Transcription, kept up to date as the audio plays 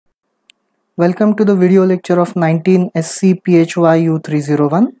Welcome to the video lecture of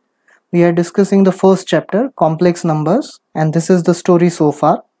 19ScPhyU301. We are discussing the first chapter, complex numbers, and this is the story so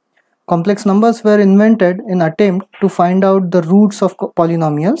far. Complex numbers were invented in attempt to find out the roots of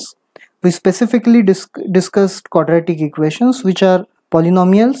polynomials. We specifically discussed quadratic equations, which are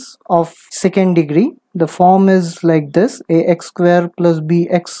polynomials of second degree. The form is like this: ax square plus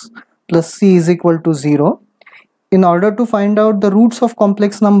bx plus c is equal to 0. In order to find out the roots of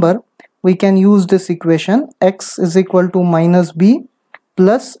complex number, we can use this equation: x is equal to minus b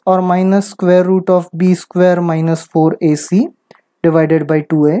plus or minus square root of b square minus 4ac divided by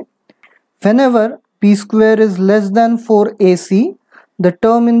 2a. Whenever b square is less than 4ac, the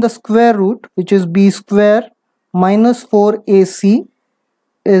term in the square root, which is b square minus 4ac,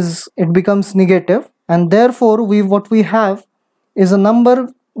 becomes negative, and therefore what we have is a number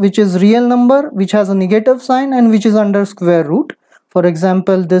which is real number, which has a negative sign and which is under square root. For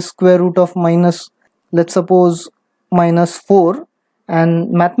example, this square root of let's suppose minus 4,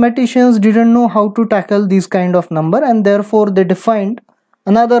 and mathematicians didn't know how to tackle these kind of number, and therefore they defined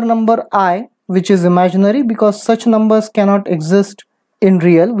another number I, which is imaginary, because such numbers cannot exist in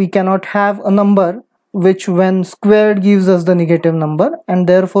real. We cannot have a number which when squared gives us the negative number, and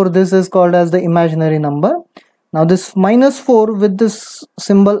therefore this is called as the imaginary number. Now this minus 4 with this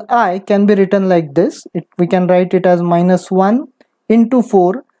symbol I can be written like this. We can write it as minus 1 into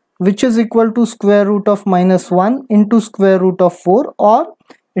 4, which is equal to square root of minus 1 into square root of 4, or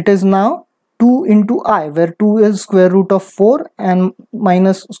it is now 2 into I, where 2 is square root of 4 and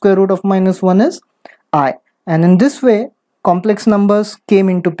minus square root of minus 1 is I. And in this way, complex numbers came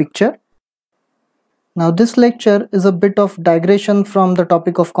into picture. Now this lecture is a bit of digression from the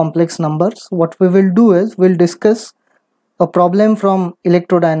topic of complex numbers. What we will do is we'll discuss a problem from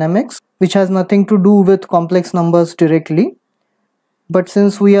electrodynamics which has nothing to do with complex numbers directly. But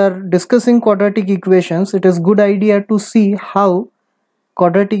since we are discussing quadratic equations, it is a good idea to see how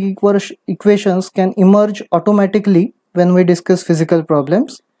quadratic equations can emerge automatically when we discuss physical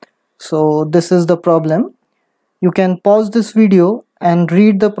problems. So this is the problem. You can pause this video and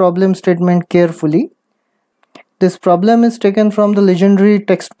read the problem statement carefully. This problem is taken from the legendary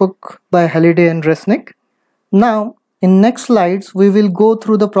textbook by Halliday and Resnick. Now, in next slides, we will go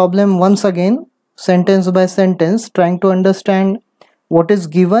through the problem once again, sentence by sentence, trying to understand what is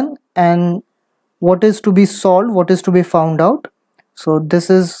given and what is to be solved, what is to be found out. So this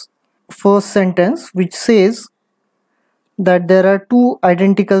is first sentence, which says that there are two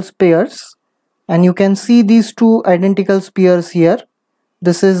identical pairs, and you can see these two identical pairs here.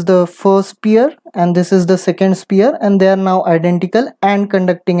 This is the first pair and this is the second pair, and they are now identical and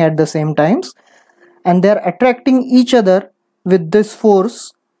conducting at the same times, and they are attracting each other with this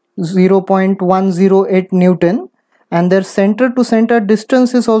force 0.108 Newton, and their center to center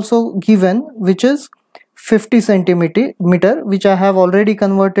distance is also given, which is 50 centimeter, which I have already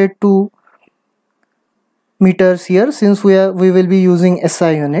converted to meters here since we will be using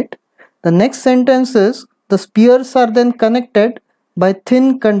SI unit. The next sentence is the spheres are then connected by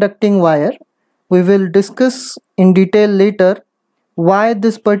thin conducting wire. We will discuss in detail later why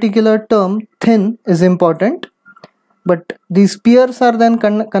this particular term thin is important. But these spheres are then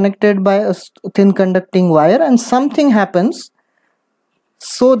connected by a thin conducting wire, and something happens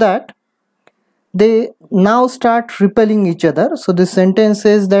so that they now start repelling each other. So this sentence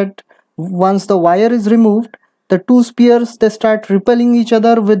says that once the wire is removed, the two spheres, they start repelling each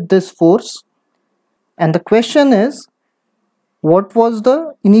other with this force. And the question is, what was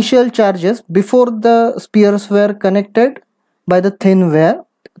the initial charges before the spheres were connected by the thin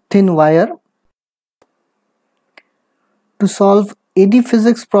wire? To solve any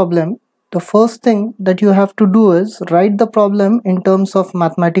physics problem, the first thing that you have to do is write the problem in terms of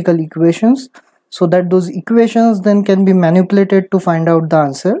mathematical equations, so that those equations then can be manipulated to find out the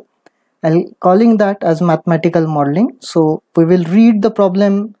answer. I'm calling that as mathematical modeling. So we will read the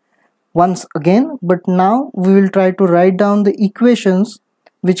problem once again, but now we will try to write down the equations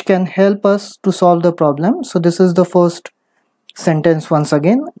which can help us to solve the problem. So this is the first sentence once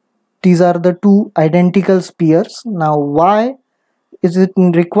again. These are the two identical spheres. Now, why is it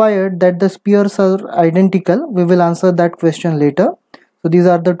required that the spheres are identical? We will answer that question later. So these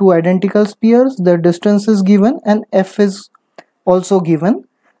are the two identical spheres, their distance is given and F is also given.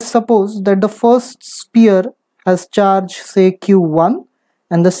 Suppose that the first sphere has charge, say Q1,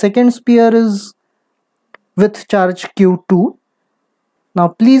 and the second sphere is with charge Q2. Now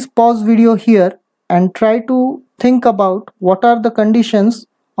please pause video here and try to think about what are the conditions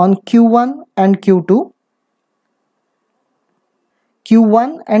on Q1 and Q2.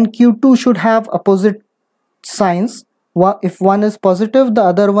 Q1 and Q2 should have opposite signs. If one is positive, the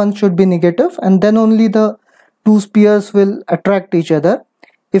other one should be negative, and then only the two spheres will attract each other.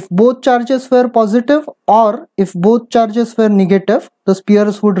 If both charges were positive or if both charges were negative, the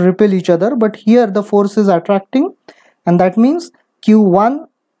spheres would repel each other. But here the force is attracting, and that means Q1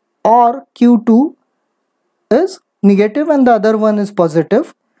 or Q2 is negative and the other one is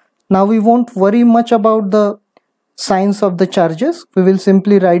positive. Now we won't worry much about the signs of the charges. We will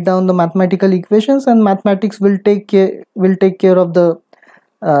simply write down the mathematical equations, and mathematics will take care of the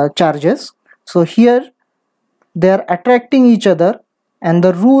charges. So here they are attracting each other, and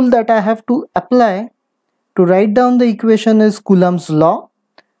the rule that I have to apply to write down the equation is Coulomb's law,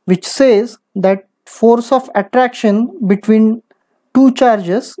 which says that force of attraction between two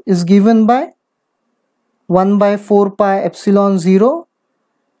charges is given by 1 by 4 pi epsilon 0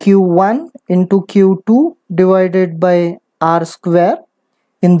 Q1 into Q2 divided by R square.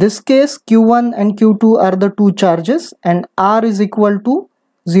 In this case, Q1 and Q2 are the two charges, and R is equal to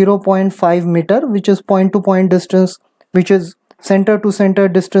 0.5 meter, which is point to point distance, which is center to center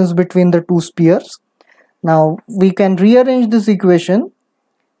distance between the two spheres. Now we can rearrange this equation.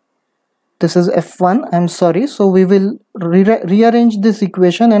 This is F1, I'm sorry. So we will rearrange this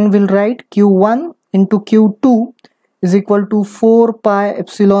equation and we'll write Q1 into Q2 is equal to 4 pi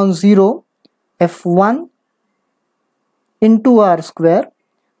epsilon 0 F1 into R square.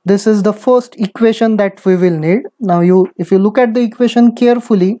 This is the first equation that we will need. Now if you look at the equation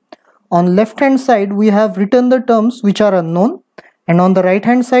carefully, on left hand side we have written the terms which are unknown, and on the right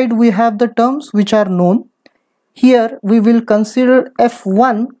hand side we have the terms which are known. Here we will consider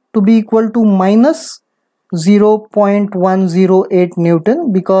F1 to be equal to minus 0.108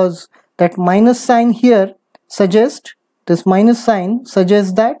 Newton, because that minus sign here suggests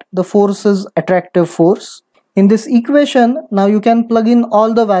that the force is attractive force. In this equation, now you can plug in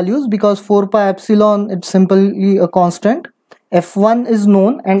all the values, because 4 pi epsilon, it's simply a constant. F1 is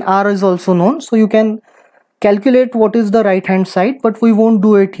known and R is also known, so you can calculate what is the right hand side, but we won't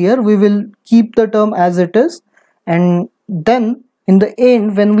do it here. We will keep the term as it is, and then in the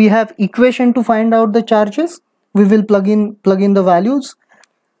end, when we have equation to find out the charges, we will plug in the values.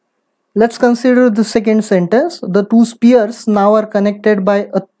 Let's consider the second sentence. The two spheres now are connected by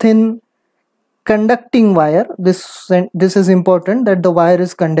a thin conducting wire. This is important, that the wire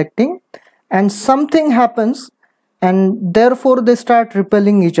is conducting, and something happens and therefore they start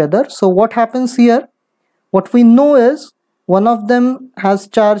repelling each other. So what happens here? What we know is one of them has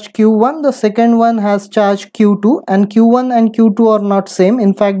charge Q1, the second one has charge Q2, and Q1 and Q2 are not same.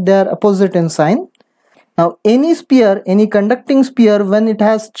 In fact, they are opposite in sign. Now any sphere, any conducting sphere, when it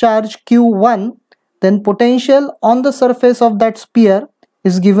has charge Q1, then potential on the surface of that sphere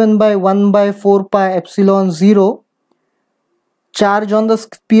is given by 1 by 4 pi epsilon 0 charge on the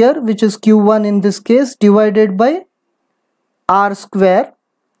sphere, which is Q1 in this case, divided by R square,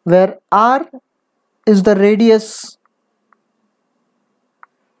 where R is the radius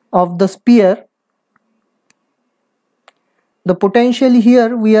of the sphere. The potential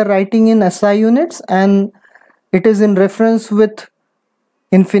here we are writing in SI units, and it is in reference with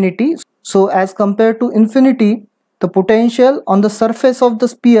infinity. So as compared to infinity, the potential on the surface of the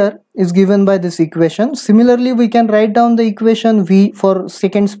sphere is given by this equation. Similarly, we can write down the equation V for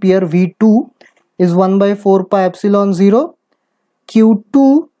second sphere. V2 is 1 by 4 pi epsilon 0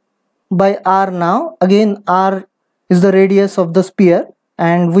 Q2 by R. Now again, R is the radius of the sphere,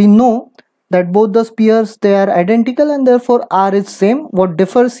 and we know that both the spheres, they are identical, and therefore R is same. What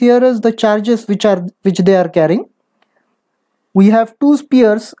differs here is the charges which they are carrying. We have two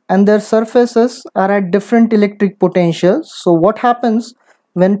spheres and their surfaces are at different electric potentials. So what happens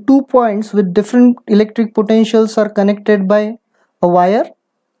when two points with different electric potentials are connected by a wire?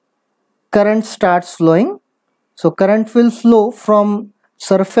 Current starts flowing. So current will flow from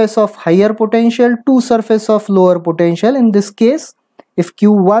surface of higher potential to surface of lower potential. In this case, if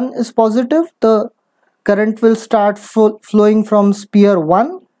Q1 is positive, the current will start flowing from sphere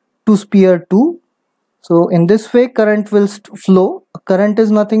 1 to sphere 2. So in this way, current will flow. Current is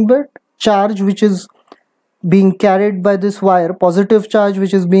nothing but charge which is being carried by this wire, positive charge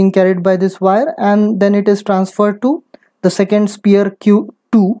which is being carried by this wire, and then it is transferred to the second sphere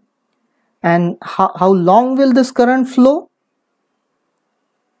Q2. And how long will this current flow?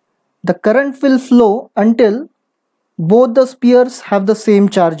 The current will flow until both the spheres have the same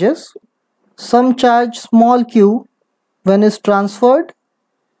charges. Some charge small q, when is transferred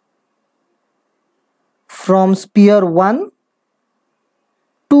from sphere 1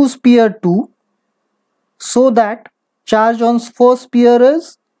 to sphere 2, so that charge on first sphere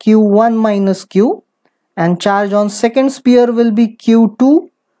is Q1 minus Q, and charge on second sphere will be Q2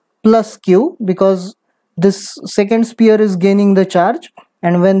 plus Q, because this second sphere is gaining the charge,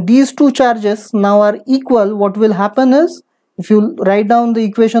 and when these two charges now are equal, what will happen is, if you write down the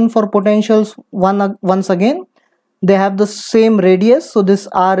equation for potentials once again, they have the same radius, so this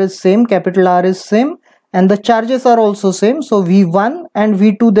r is same, capital R is same, and the charges are also same, so V1 and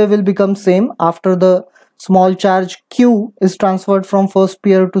V2 they will become same after the small charge Q is transferred from first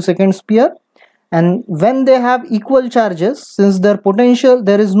sphere to second sphere. And when they have equal charges, since there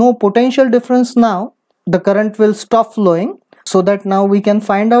is no potential difference now, the current will stop flowing, so that now we can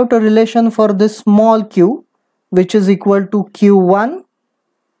find out a relation for this small q, which is equal to Q1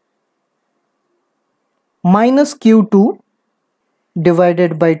 minus Q2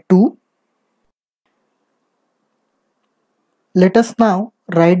 divided by 2. Let us now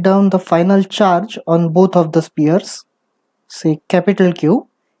write down the final charge on both of the spheres. Say capital Q,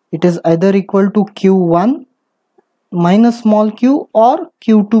 it is either equal to Q1 minus small q or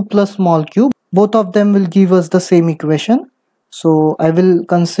Q2 plus small q. Both of them will give us the same equation. So I will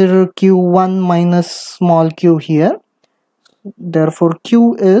consider Q1 minus small q here. Therefore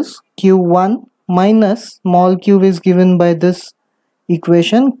Q is Q1 minus small q is given by this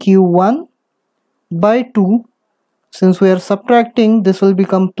equation Q1 by 2. Since we are subtracting, this will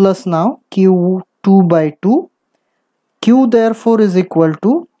become plus now, Q2 by 2. Q therefore is equal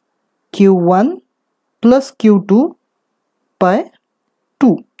to Q1 plus Q2 by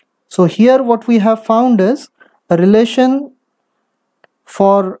 2. So here what we have found is a relation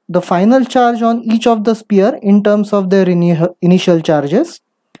for the final charge on each of the sphere in terms of their initial charges.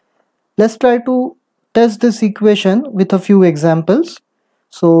 Let's try to test this equation with a few examples.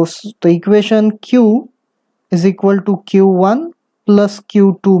 So the equation Q is equal to Q1 plus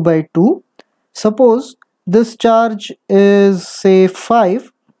Q2 by 2. Suppose this charge is say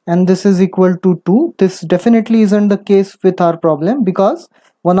 5 and this is equal to 2. This definitely isn't the case with our problem because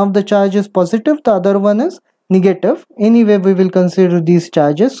one of the charge is positive, the other one is negative. Anyway, we will consider these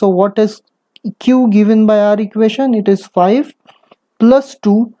charges. So what is Q given by our equation? It is 5 plus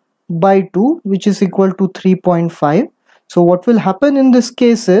 2 by 2, which is equal to 3.5. So what will happen in this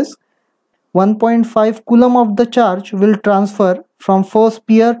case is 1.5 coulomb of the charge will transfer from first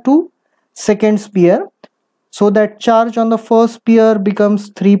sphere to second sphere, so that charge on the first sphere becomes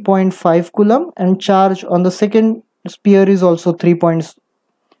 3.5 coulomb and charge on the second sphere is also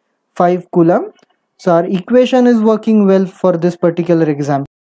 3.5 coulomb. So our equation is working well for this particular example.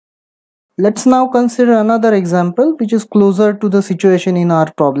 Let's now consider another example which is closer to the situation in our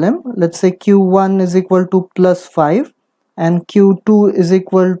problem. Let's say Q1 is equal to plus 5 and Q2 is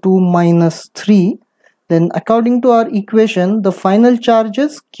equal to minus 3. Then according to our equation, the final charge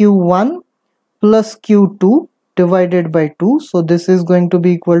is Q1 plus Q2 divided by 2. So this is going to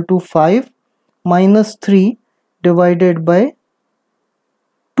be equal to 5 minus 3 divided by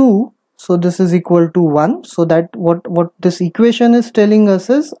 2. So this is equal to 1. So that what this equation is telling us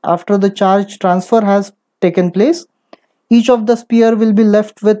is, after the charge transfer has taken place, each of the sphere will be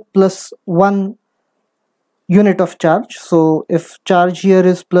left with plus 1 unit of charge. So if charge here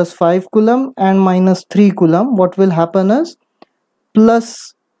is plus 5 coulomb and minus 3 coulomb, what will happen is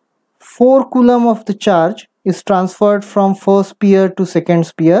plus 4 coulomb of the charge is transferred from first sphere to second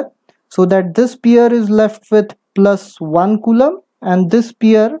sphere, so that this sphere is left with plus 1 coulomb and this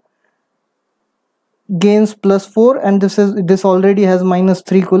sphere gains plus 4, and this already has minus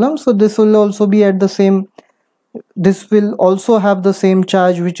 3 coulomb. So this will also be at the same, this will also have the same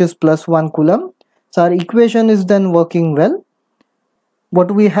charge, which is plus 1 coulomb. So our equation is then working well.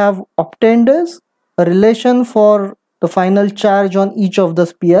 What we have obtained is a relation for the final charge on each of the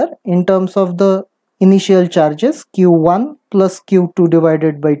sphere in terms of the initial charges Q1 plus Q2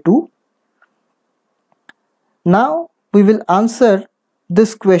 divided by 2. Now we will answer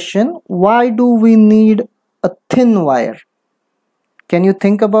this question: why do we need a thin wire? Can you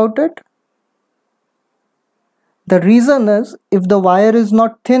think about it? The reason is, if the wire is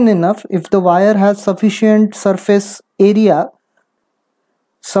not thin enough, if the wire has sufficient surface area,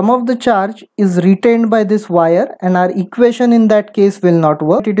 some of the charge is retained by this wire and our equation in that case will not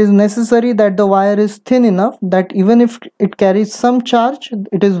work. It is necessary that the wire is thin enough that even if it carries some charge,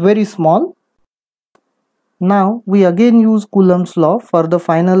 it is very small. Now we again use Coulomb's law for the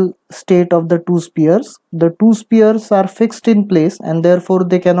final state of the two spheres. The two spheres are fixed in place and therefore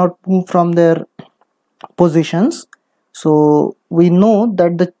they cannot move from their positions. So we know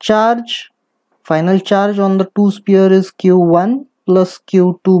that the charge, final charge on the two sphere is Q1 plus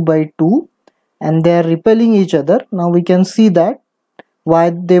Q2 by 2, and they are repelling each other. Now we can see that why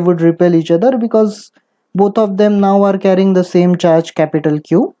they would repel each other, because both of them now are carrying the same charge, capital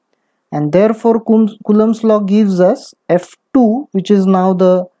Q, and therefore Coulomb's law gives us F2, which is now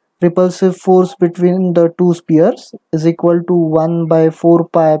the repulsive force between the two spheres is equal to 1 by 4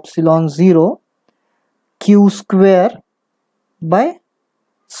 pi epsilon 0 q square by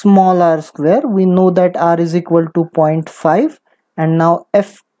small r square. We know that r is equal to 0.5, and now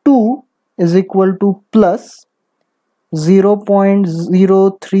F2 is equal to plus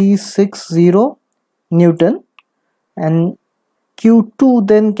 0.0360 Newton, and Q2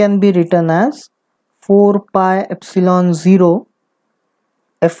 then can be written as 4 pi epsilon 0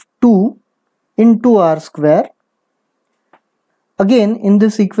 F2 into r square. Again, in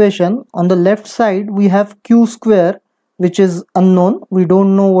this equation, on the left side we have q square, which is unknown. We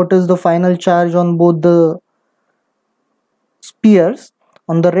don't know what is the final charge on both the spheres.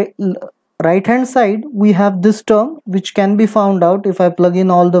 On the right hand side we have this term which can be found out. If I plug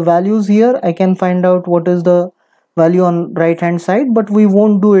in all the values here, I can find out what is the value on right hand side, but we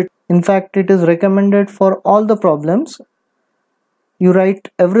won't do it. In fact, it is recommended for all the problems you write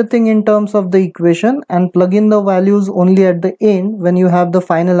everything in terms of the equation and plug in the values only at the end when you have the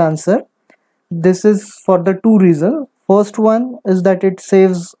final answer. This is for the two reasons. First one is that it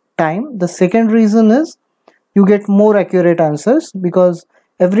saves time. The second reason is you get more accurate answers, because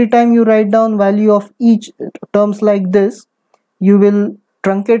every time you write down value of each terms like this, you will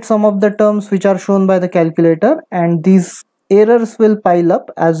truncate some of the terms which are shown by the calculator, and these errors will pile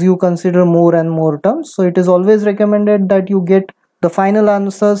up as you consider more and more terms. So it is always recommended that you get the final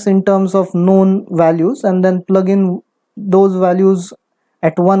answers in terms of known values and then plug in those values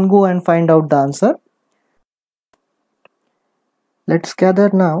at one go and find out the answer. Let's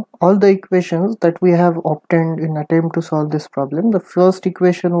gather now all the equations that we have obtained in attempt to solve this problem. The first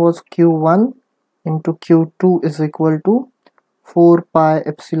equation was q1 into q2 is equal to 4 pi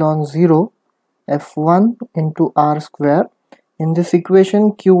epsilon 0 f1 into r square. In this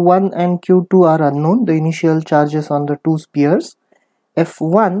equation, q1 and q2 are unknown, the initial charges on the two spheres.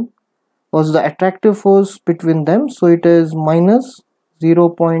 F1 was the attractive force between them, so it is minus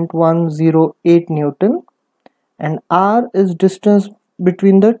 0.108 Newton, and r is distance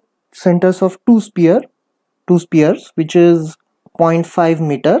between the centers of two spheres, which is 0.5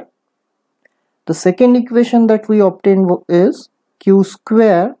 meter. The second equation that we obtained is q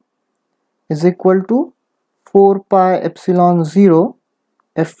square is equal to 4 pi epsilon 0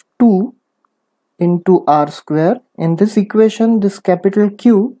 f2 into r square. In this equation, this capital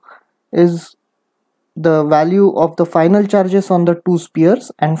Q is the value of the final charges on the two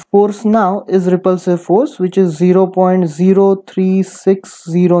spheres, and force now is repulsive force, which is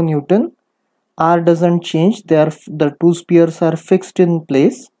 0.0360 Newton. R doesn't change, the two spheres are fixed in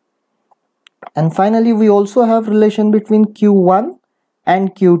place. And finally, we also have relation between Q1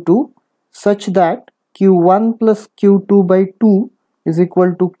 and Q2 such that Q1 plus Q2 by 2 is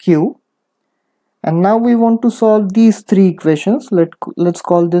equal to Q. And now we want to solve these three equations. Let's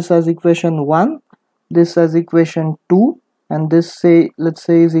call this as equation 1, this as equation 2, and this let's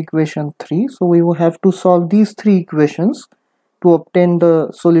say is equation 3. So we will have to solve these three equations to obtain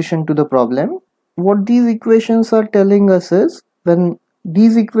the solution to the problem. What these equations are telling us is when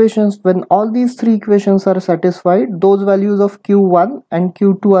all these three equations are satisfied, those values of q1 and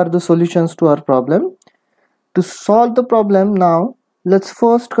q2 are the solutions to our problem. To solve the problem now, let's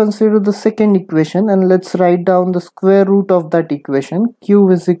first consider the second equation and let's write down the square root of that equation.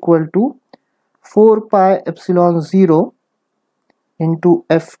 Q is equal to 4 pi epsilon 0 into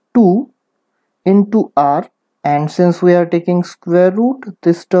f2 into r, and since we are taking square root,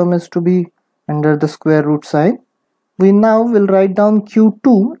 this term is to be under the square root sign. We now will write down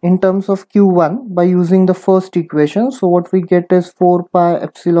q2 in terms of q1 by using the first equation. So what we get is 4 pi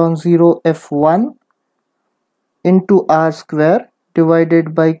epsilon 0 f1 into r square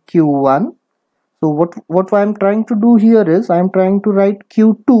divided by q1. So what I'm trying to do here is I'm trying to write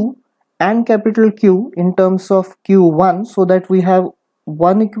q2 and capital Q in terms of q1, so that we have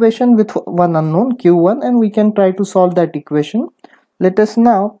one equation with one unknown q1 and we can try to solve that equation. Let us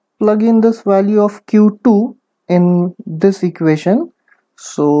now plug in this value of q2 in this equation.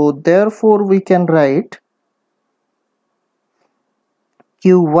 So therefore we can write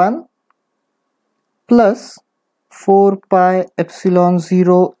q1 plus 4 pi epsilon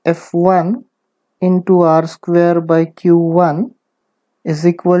 0 f1 into r square by q1 is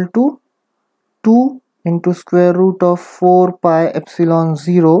equal to 2 into square root of 4 pi epsilon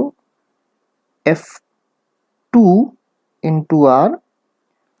 0 f2 into r.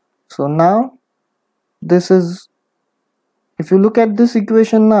 So now this is, if you look at this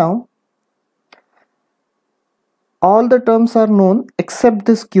equation now, all the terms are known except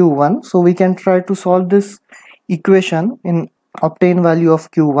this q1, so we can try to solve this equation in obtain value of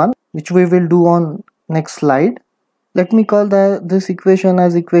q1, which we will do on next slide. Let me call this equation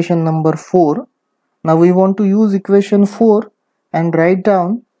as equation number 4. Now we want to use equation 4 and write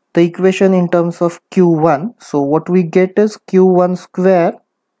down the equation in terms of q1. So what we get is q1 square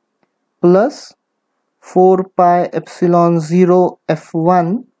plus 4 pi epsilon 0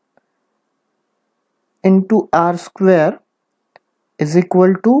 f1 into r square is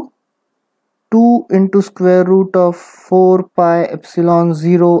equal to 2 into square root of 4 pi epsilon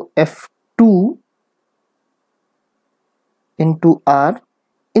 0 f2 into r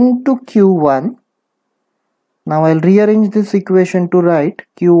into q1. Now I'll rearrange this equation to write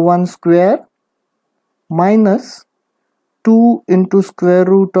q1 square minus 2 into square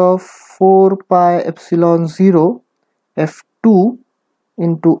root of 4 pi epsilon 0 f2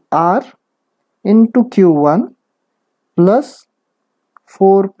 into r into q1 plus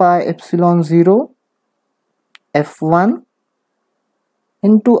 4 pi epsilon 0 f1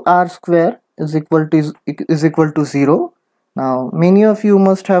 into r square is equal to 0. Now many of you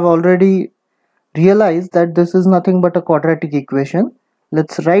must have already realized that this is nothing but a quadratic equation.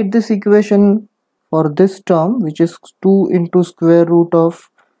 Let's write this equation for this term, which is 2 into square root of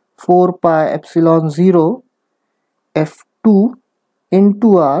 4 pi epsilon 0 f2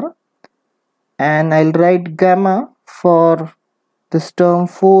 into r, and I'll write gamma for this term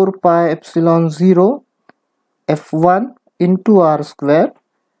 4 pi epsilon 0 f1 into r square.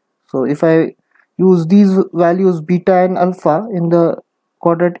 So if I use these values beta and alpha in the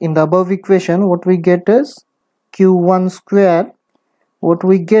above equation, what we get is q1 square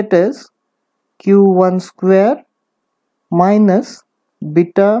minus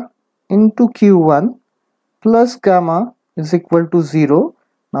beta into q1 plus gamma is equal to 0.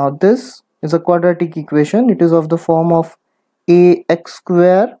 Now this is a quadratic equation. It is of the form of ax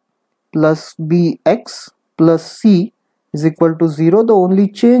square plus bx plus c is equal to 0. The only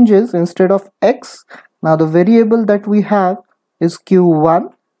change is, instead of x, now the variable that we have is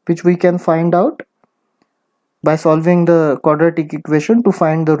q1, which we can find out by solving the quadratic equation to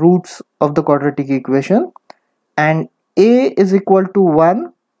find the roots of the quadratic equation, and a is equal to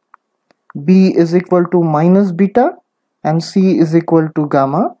 1, b is equal to minus beta, and c is equal to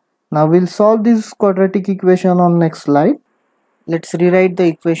gamma. Now we'll solve this quadratic equation on next slide. Let's rewrite the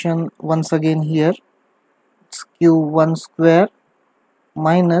equation once again here. It's q1 square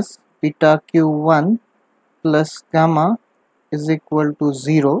minus beta q1 plus gamma is equal to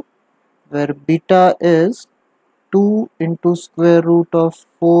 0, where beta is 2 into square root of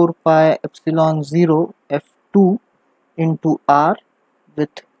 4 pi epsilon 0 f2 into r,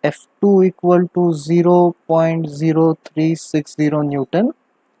 with f2 equal to 0.0360 Newton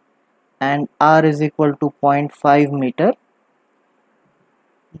and r is equal to 0.5 meter.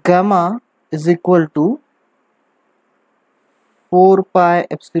 Gamma is equal to 4 pi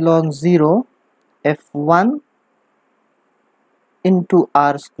epsilon 0 f1 into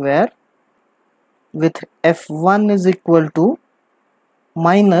r square, with f1 is equal to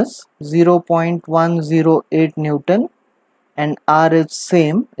minus 0.108 Newton and r is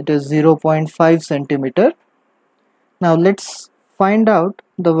same, it is 0.5 centimeter. Now let's find out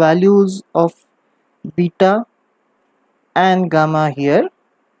the values of beta and gamma here.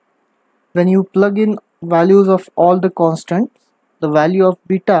 When you plug in values of all the constants, the value of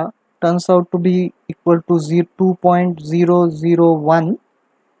beta turns out to be equal to 2.001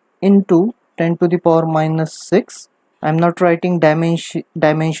 into 10 to the power minus 6. I'm not writing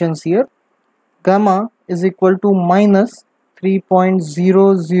dimensions here. Gamma is equal to minus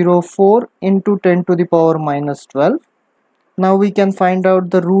 3.004 into 10 to the power minus 12. Now we can find out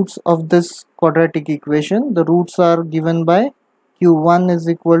the roots of this quadratic equation. The roots are given by q1 is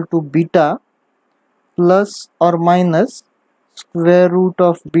equal to beta plus or minus square root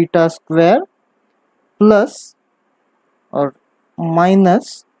of beta square plus or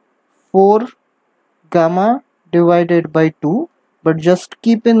minus 4 gamma divided by 2. But just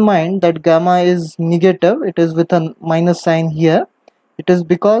keep in mind that gamma is negative, it is with a minus sign here. It is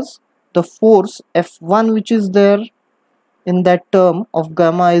because the force F1 which is there in that term of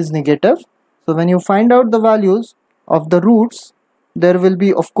gamma is negative. So when you find out the values of the roots, there will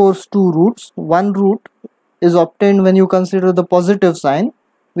be of course two roots. One root is obtained when you consider the positive sign,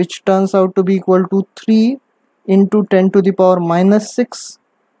 which turns out to be equal to 3 into 10 to the power minus 6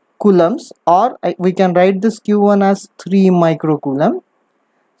 coulombs, or we can write this q1 as 3 microcoulomb.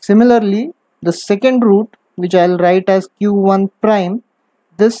 Similarly, the second root, which I'll write as q1 prime,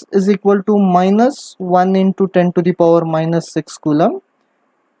 this is equal to minus 1 into 10 to the power minus 6 coulomb,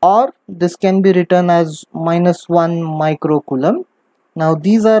 or this can be written as minus 1 microcoulomb. Now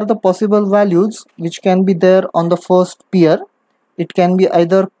these are the possible values which can be there on the first pair. it can be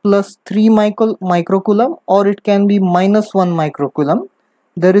either plus 3 microcoulomb or it can be minus 1 microcoulomb.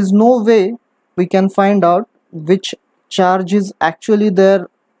 There is no way we can find out which charge is actually there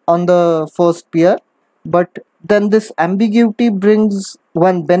on the first pair, but then this ambiguity brings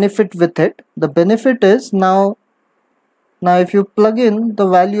one benefit with it. The benefit is now if you plug in the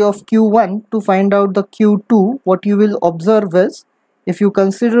value of Q1 to find out the Q2, what you will observe is, if you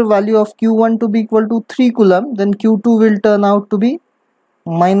consider value of Q1 to be equal to 3 coulomb, then Q2 will turn out to be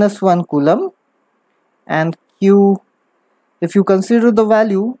minus 1 coulomb, and if you consider the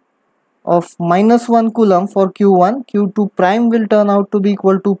value of minus 1 coulomb for Q1, Q2 prime will turn out to be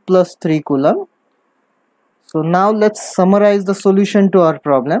equal to plus 3 coulomb. So now let's summarize the solution to our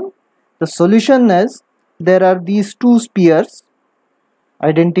problem. The solution is, there are these two spheres,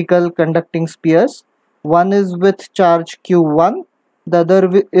 identical conducting spheres. One is with charge Q1, the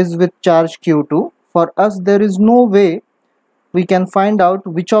other is with charge Q2. For us, there is no way we can find out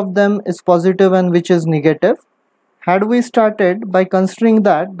which of them is positive and which is negative. Had we started by considering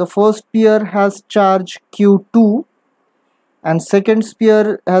that the first sphere has charge Q2 and second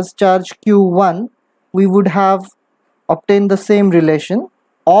sphere has charge Q1, we would have obtained the same relation.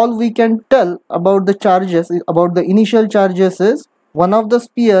 All we can tell about the charges, about the initial charges, is one of the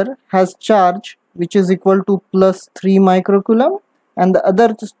sphere has charge which is equal to plus 3 microcoulomb, and the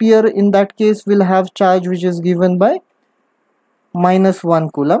other sphere in that case will have charge which is given by minus 1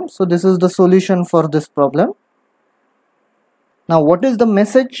 coulomb. So this is the solution for this problem. Now what is the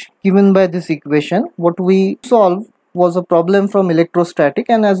message given by this equation? What we solved was a problem from electrostatic,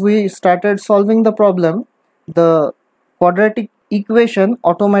 and as we started solving the problem, the quadratic equation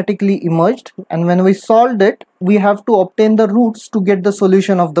automatically emerged, and when we solved it, we have to obtain the roots to get the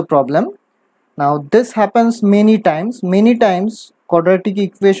solution of the problem. Now this happens many times. Quadratic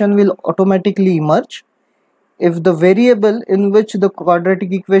equation will automatically emerge. If the variable in which the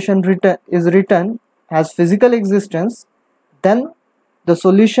quadratic equation is written has physical existence, then the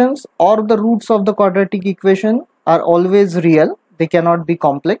solutions or the roots of the quadratic equation are always real. They cannot be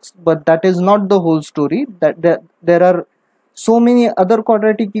complex, but that is not the whole story. That there are so many other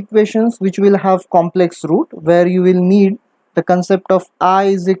quadratic equations which will have complex root, where you will need the concept of I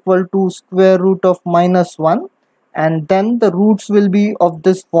is equal to square root of minus 1, and then the roots will be of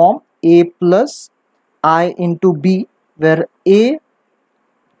this form, a plus I into b, where a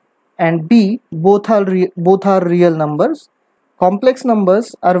and b both are real numbers. Complex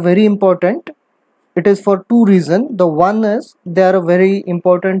numbers are very important. It is for two reasons. The one is, they are a very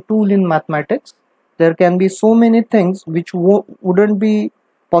important tool in mathematics. There can be so many things which wouldn't be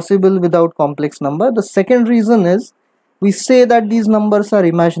possible without complex number. The second reason is, we say that these numbers are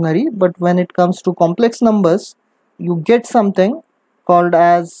imaginary, but when it comes to complex numbers, you get something called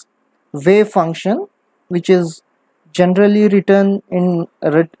as wave function, which is generally written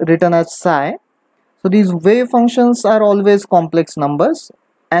as psi. So these wave functions are always complex numbers,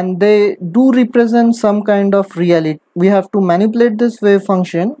 and they do represent some kind of reality. We have to manipulate this wave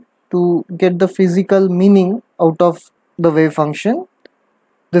function to get the physical meaning out of the wave function.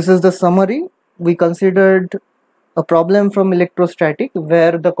 This is the summary. We considered a problem from electrostatic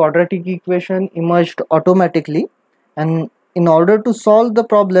where the quadratic equation emerged automatically, and in order to solve the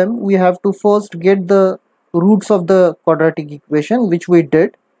problem, we have to first get the roots of the quadratic equation, which we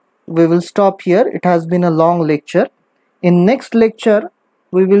did. We will stop here. It has been a long lecture. In next lecture,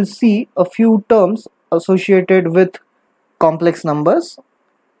 we will see a few terms associated with complex numbers.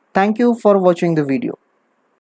 Thank you for watching the video.